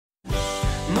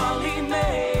Molly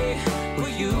May, will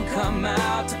you come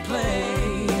out to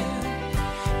play?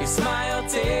 Your smile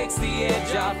takes the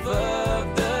edge off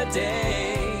of the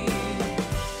day,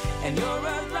 and you're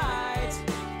a light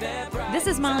that brightens. This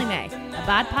is Molly May, a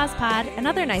Bod Pause Pod and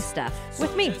other nice stuff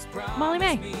with me, Molly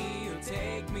May.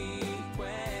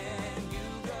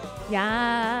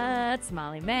 Yeah, it's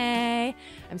Molly May.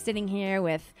 I'm sitting here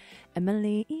with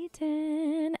Emily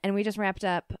Eaton, and we just wrapped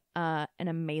up an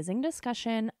amazing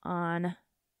discussion on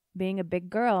being a big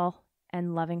girl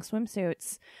and loving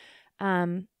swimsuits.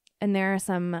 And there are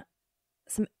some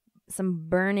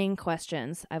burning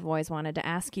questions I've always wanted to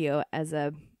ask you as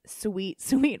a sweet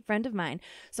friend of mine.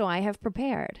 So I have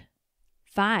prepared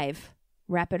 5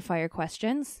 rapid fire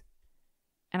questions,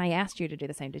 and I asked you to do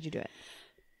the same. Did you do it?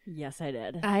 Yes, I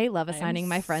did. I love assigning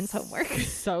my friends homework.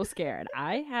 So scared.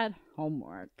 I had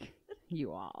homework.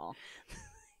 You all.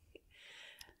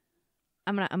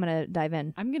 I'm gonna dive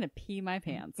in. I'm gonna pee my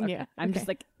pants. Okay. Yeah, I'm okay. just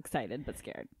like excited but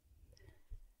scared.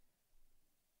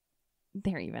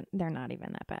 They're not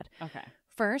even that bad. Okay.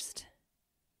 First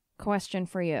question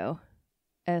for you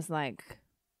is like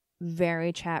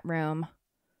very chat room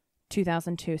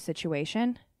 2002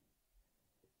 situation.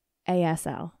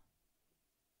 ASL.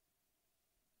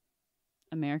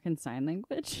 American Sign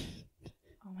Language.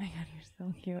 Oh my God, you're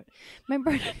so cute. My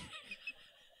birthday.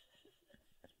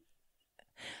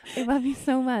 I love you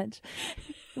so much.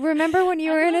 Remember when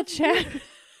you were in a chat?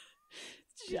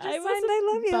 I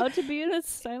was about to be a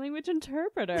sign language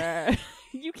interpreter.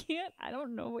 You can't. I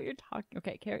don't know what you're talking.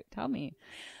 Okay, Carrie, tell me.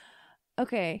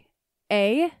 Okay.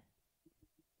 A,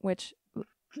 which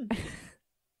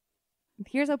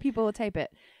here's how people will type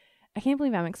it. I can't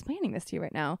believe I'm explaining this to you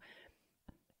right now.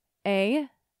 A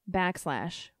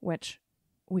 /, which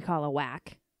we call a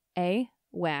whack. A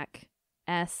whack.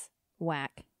 S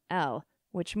whack. L,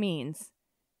 which means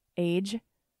age,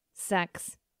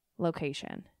 sex,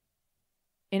 location.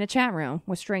 In a chat room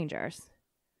with strangers.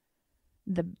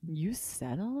 You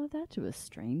said all of that to a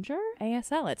stranger?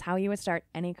 ASL. It's how you would start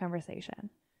any conversation.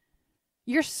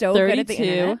 You're so good at the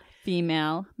internet.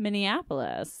 Female,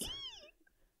 Minneapolis.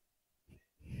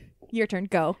 Your turn.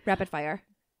 Go. Rapid fire.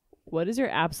 What is your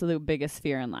absolute biggest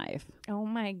fear in life? Oh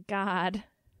my God.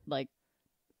 Like,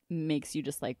 makes you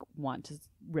just like want to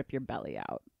rip your belly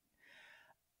out.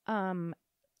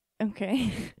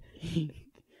 Okay.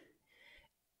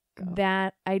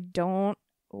 That I don't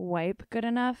wipe good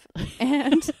enough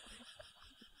and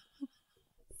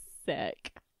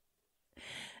sick.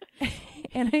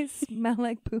 And I smell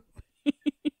like poop.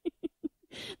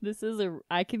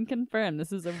 I can confirm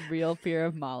this is a real fear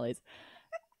of Molly's.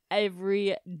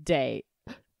 Every day.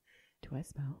 Do I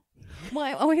smell? Well,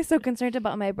 I'm always so concerned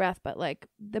about my breath, but like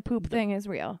the poop thing is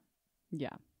real.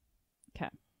 Yeah. Okay.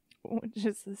 Which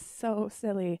is so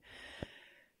silly.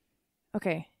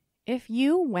 Okay. If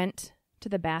you went to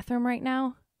the bathroom right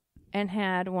now and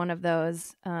had one of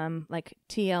those like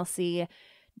TLC,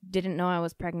 didn't know I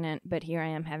was pregnant, but here I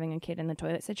am having a kid in the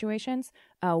toilet situations,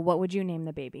 what would you name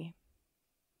the baby?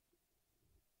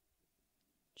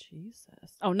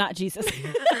 Jesus. Oh, not Jesus.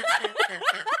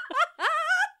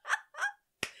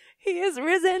 He is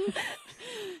risen.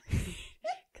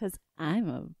 Because I'm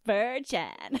a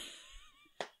virgin.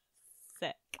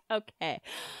 Sick. Okay.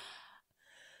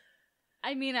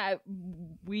 I mean,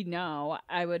 we know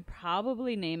I would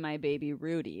probably name my baby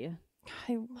Rudy.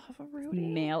 I love a Rudy.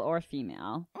 Male or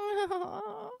female.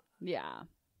 Oh, Yeah.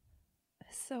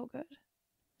 so good.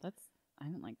 I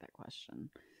don't like that question.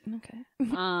 Okay.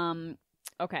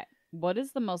 Okay. What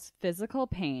is the most physical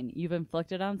pain you've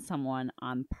inflicted on someone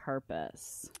on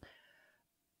purpose?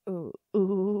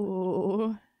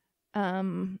 Ooh.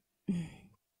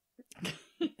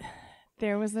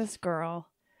 There was this girl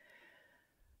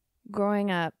growing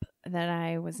up that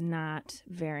I was not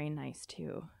very nice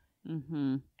to.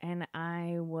 Mm-hmm. And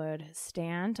I would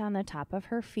stand on the top of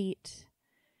her feet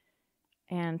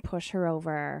and push her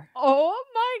over. Oh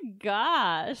my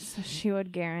gosh. So she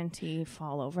would guarantee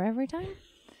fall over every time.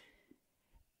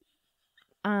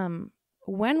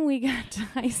 When we got to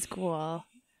high school,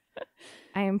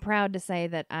 I am proud to say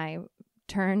that I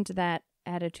turned that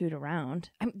attitude around.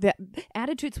 The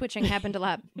attitude switching happened a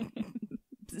lot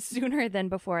sooner than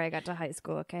before I got to high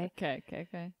school, okay?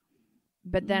 Okay.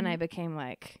 But then I became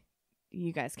like,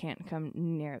 you guys can't come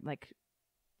near, like...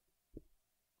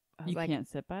 You can't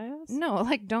sit by us? No,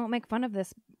 like, don't make fun of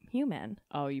this human.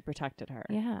 Oh, you protected her.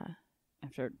 Yeah.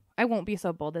 After... I won't be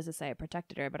so bold as to say I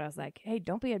protected her, but I was like, hey,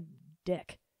 don't be a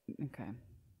dick. Okay.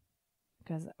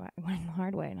 Because I learned the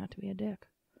hard way not to be a dick.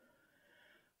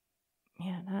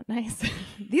 Yeah, not nice.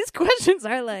 These questions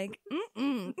are like,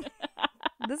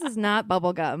 This is not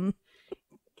bubblegum.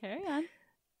 Carry on.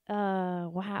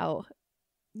 Wow.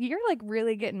 You're like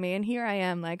really getting me. And here I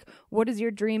am like, what does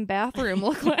your dream bathroom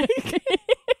look like?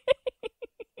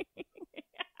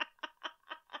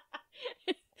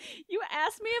 You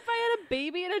asked me if I had a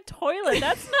baby in a toilet.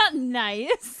 That's not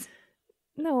nice.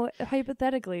 No,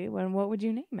 hypothetically, what would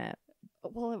you name it?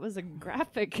 Well, it was a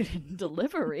graphic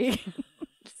delivery.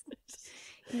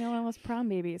 One of those prom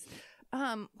babies.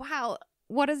 Wow.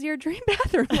 What does your dream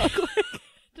bathroom look like?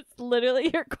 That's literally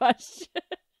your question.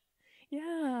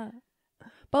 Yeah.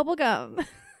 Bubblegum.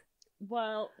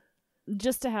 Well,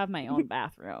 just to have my own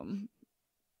bathroom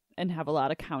and have a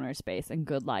lot of counter space and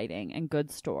good lighting and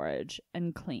good storage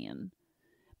and clean.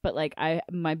 But like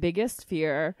my biggest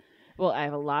fear, well, I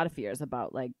have a lot of fears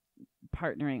about like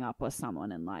partnering up with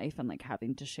someone in life and like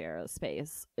having to share a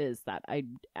space, is that I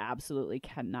absolutely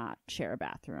cannot share a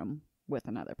bathroom with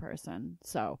another person.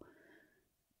 So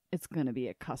it's going to be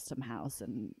a custom house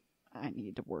and I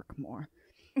need to work more.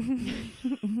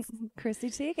 Chrissy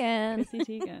Teigen.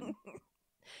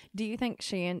 Do you think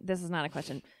this is not a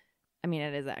question. I mean,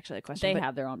 it is actually a question. They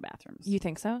have their own bathrooms. You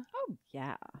think so? Oh,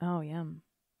 yeah. Oh, yeah.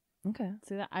 Okay.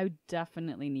 See that? I would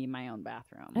definitely need my own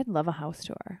bathroom. I'd love a house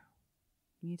tour.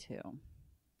 Me too.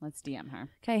 Let's DM her.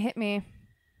 Okay, hit me.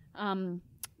 When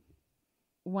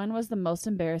was the most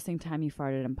embarrassing time you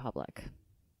farted in public?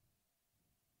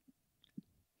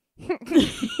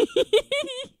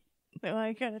 No,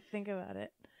 I gotta think about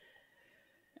it.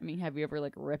 I mean, have you ever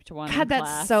like ripped one? God, in that's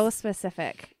class? so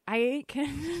specific. I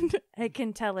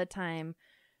can tell a time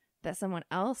that someone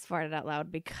else farted out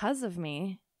loud because of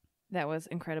me that was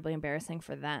incredibly embarrassing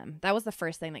for them. That was the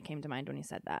first thing that came to mind when you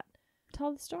said that.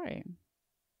 Tell the story.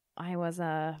 I was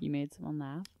You made someone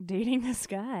laugh? dating this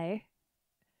guy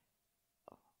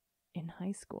in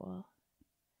high school,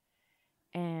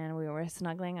 and we were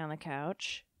snuggling on the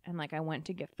couch, and like I went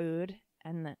to get food,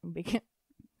 and then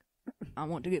I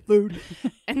want to get food,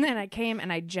 and then I came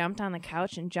and I jumped on the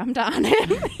couch and jumped on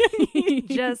him. He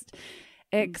just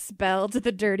expelled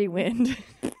the dirty wind.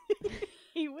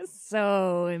 He was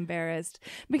so embarrassed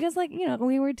because, like,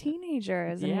 we were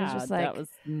teenagers, and it was just like that was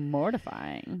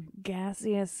mortifying.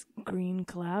 Gaseous green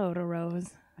cloud arose.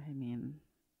 I mean,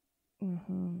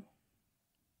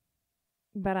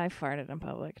 but I farted in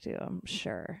public too, I'm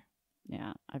sure.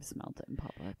 Yeah, I've smelled it in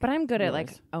public. But I'm good at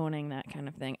like owning that kind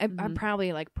of thing. I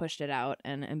probably like pushed it out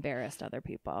and embarrassed other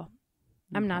people.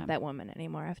 I'm not that woman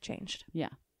anymore. I've changed. Yeah.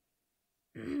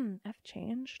 I've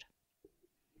changed.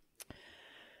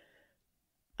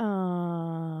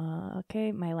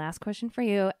 Okay, my last question for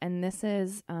you, and this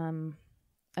is a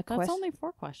question. That's only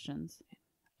 4 questions.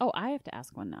 Oh, I have to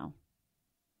ask one now.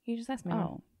 You just asked me.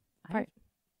 Oh, I have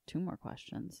 2 more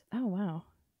questions. Oh, wow.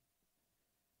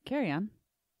 Carry on.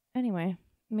 Anyway,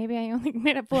 maybe I only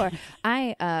made up 4.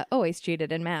 I always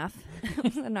cheated in math. I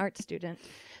was an art student.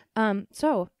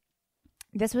 So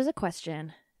this was a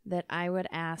question that I would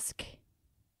ask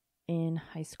in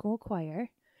high school choir.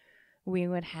 We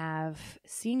would have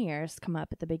seniors come up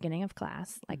at the beginning of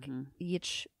class. Like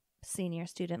each senior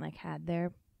student like had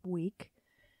their week,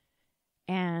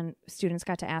 and students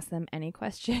got to ask them any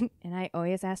question. And I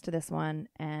always asked this one,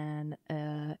 and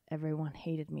everyone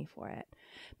hated me for it.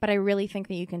 But I really think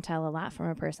that you can tell a lot from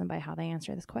a person by how they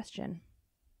answer this question.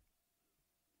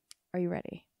 Are you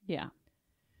ready? Yeah.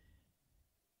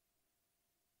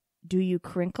 Do you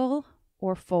crinkle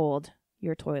or fold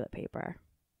your toilet paper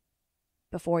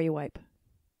before you wipe?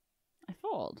 I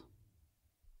fold.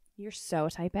 You're so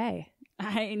type A.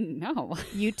 I know.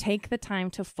 You take the time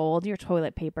to fold your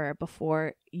toilet paper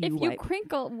before you wipe. If you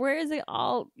crinkle, where is it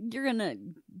all? You're going to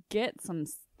get some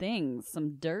things,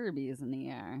 some derbies in the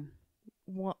air.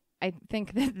 Well, I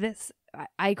think that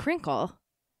I crinkle.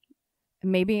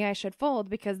 Maybe I should fold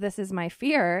because this is my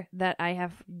fear that I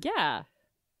have. Yeah,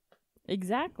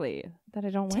 exactly. That I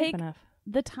don't wipe enough.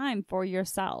 The time for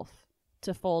yourself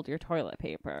to fold your toilet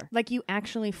paper. Like you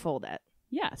actually fold it.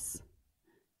 Yes.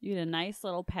 You get a nice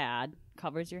little pad,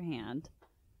 covers your hand,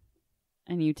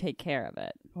 and you take care of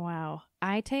it. Wow.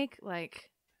 I take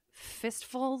like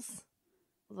fistfuls,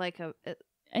 like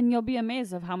and you'll be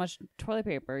amazed of how much toilet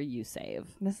paper you save.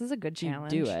 This is a good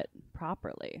challenge. You do it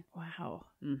properly. Wow.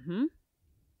 Mm-hmm.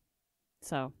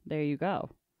 So there you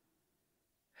go.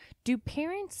 Do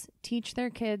parents teach their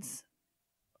kids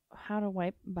how to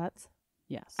wipe butts?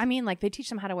 Yes. I mean, like they teach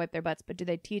them how to wipe their butts, but do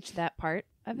they teach that part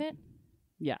of it?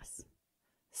 Yes.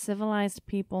 Civilized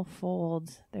people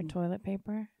fold their toilet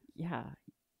paper? Yeah.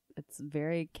 It's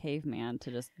very caveman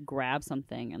to just grab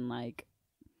something and like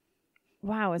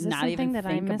wow, is this not something even that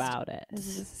think I missed about it?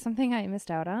 Is this something I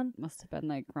missed out on? Must have been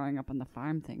like growing up on the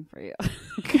farm thing for you.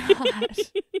 God.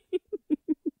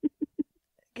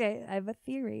 Okay, I have a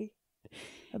theory.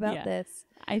 about this.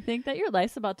 I think that your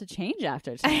life's about to change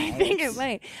after tonight. I think it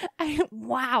might.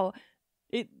 Wow.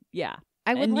 Yeah.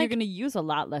 I would and like. you're going to use a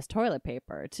lot less toilet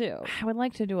paper, too. I would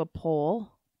like to do a poll.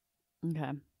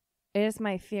 Okay. It is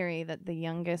my theory that the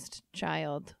youngest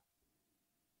child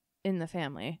in the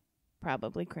family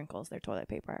probably crinkles their toilet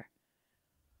paper.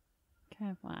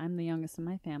 Okay. Well, I'm the youngest in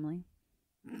my family.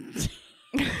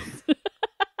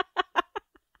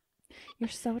 You're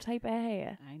so type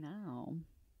A. I know.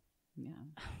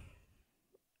 Yeah.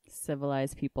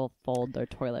 Civilized people fold their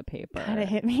toilet paper. Gotta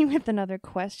hit me with another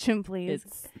question, please.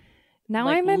 It's now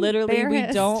like, I'm literally embarrassed.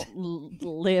 we don't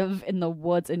live in the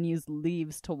woods and use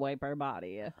leaves to wipe our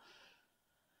body.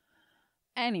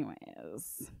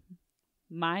 Anyways,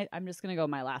 I'm just gonna go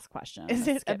my last question. Is Let's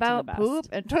it get to about the best. poop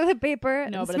and toilet paper?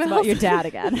 No, and but smells? it's about your dad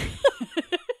again.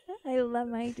 I love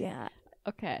my dad.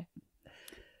 Okay.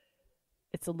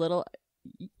 It's a little.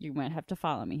 You might have to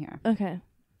follow me here. Okay.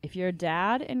 If your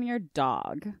dad and your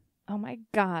dog Oh my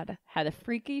God. had a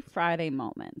Freaky Friday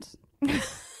moment,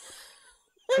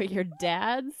 but your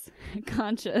dad's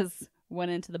conscious went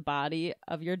into the body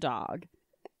of your dog,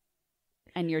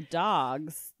 and your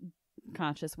dog's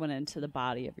conscious went into the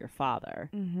body of your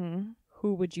father,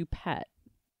 who would you pet?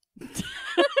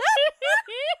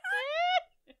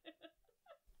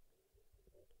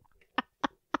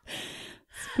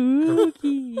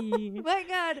 Spooky. My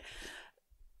God.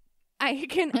 I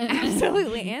can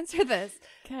absolutely answer this.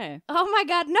 Okay. Oh my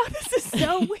God. No, this is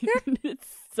so weird. It's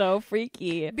so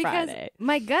freaky. Because Friday.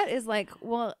 my gut is like,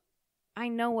 well, I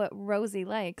know what Rosie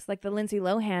likes, like the Lindsay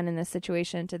Lohan in this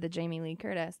situation to the Jamie Lee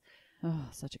Curtis. Oh,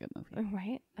 such a good movie.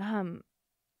 Right? I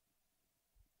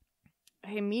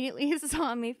immediately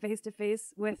saw me face to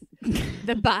face with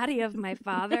the body of my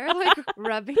father, like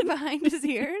rubbing behind his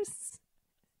ears.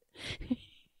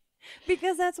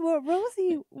 Because that's what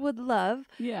Rosie would love.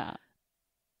 Yeah.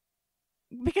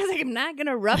 Because I'm not going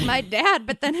to rub my dad,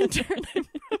 but then in turn,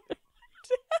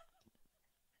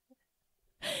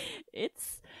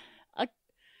 It's a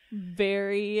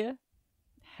very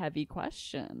heavy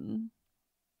question.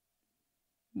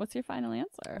 What's your final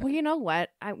answer? well, you know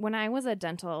what? When I was a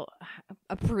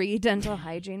pre-dental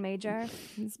hygiene major,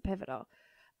 it's pivotal.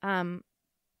 My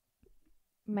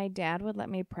dad would let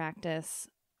me practice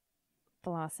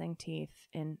flossing teeth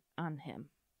on him.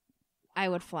 I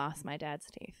would floss my dad's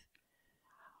teeth.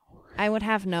 I would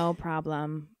have no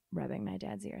problem rubbing my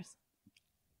dad's ears.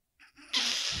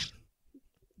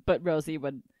 But Rosie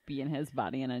would be in his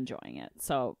body and enjoying it.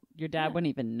 So your dad wouldn't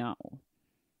even know.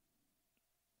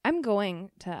 I'm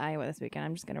going to Iowa this weekend.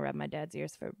 I'm just going to rub my dad's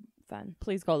ears for fun.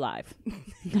 Please go live.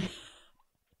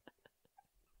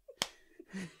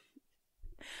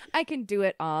 I can do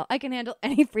it all. I can handle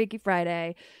any Freaky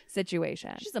Friday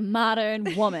situation. She's a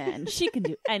modern woman. She can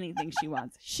do anything she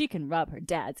wants. She can rub her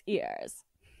dad's ears.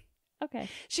 Okay.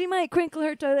 She might crinkle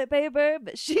her toilet paper,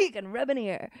 but she can rub an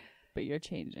ear. But you're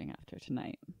changing after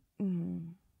tonight.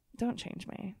 Don't change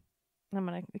me. I'm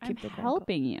going to keep the crinkle.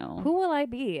 helping you. Who will I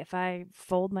be if I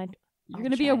fold my... You're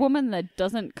going to be a woman that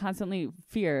doesn't constantly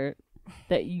fear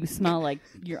that you smell like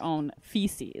your own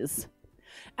feces.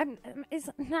 It's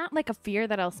not like a fear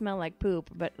that I'll smell like poop,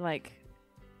 but like...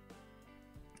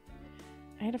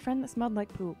 I had a friend that smelled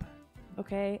like poop,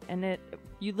 okay? And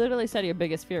You literally said your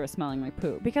biggest fear was smelling like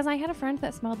poop. because I had a friend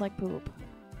that smelled like poop.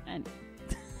 And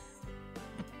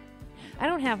I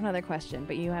don't have another question,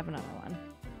 but you have another one.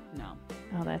 no.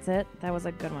 Oh, that's it? That was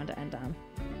a good one to end on.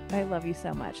 I love you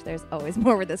so much. There's always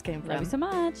more where this came from. Love you so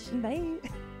much. Bye.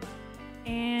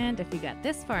 And if you got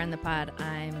this far in the pod,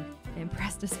 I'm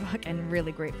impressed as fuck and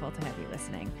really grateful to have you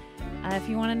listening. If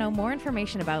you want to know more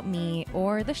information about me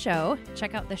or the show,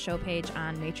 check out the show page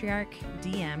on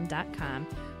matriarchdm.com,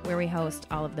 where we host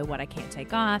all of the What I Can't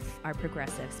Take Off, our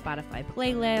progressive Spotify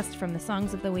playlist from the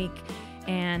songs of the week,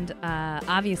 and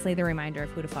obviously the reminder of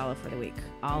who to follow for the week,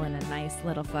 all in a nice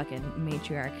little fucking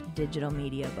Matriarch digital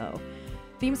media bow.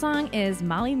 Theme song is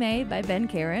Molly May by Ben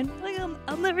Karen. Like,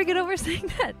 I'll never get over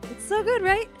saying that. It's so good,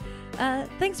 right?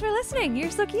 Thanks for listening. You're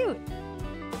so cute.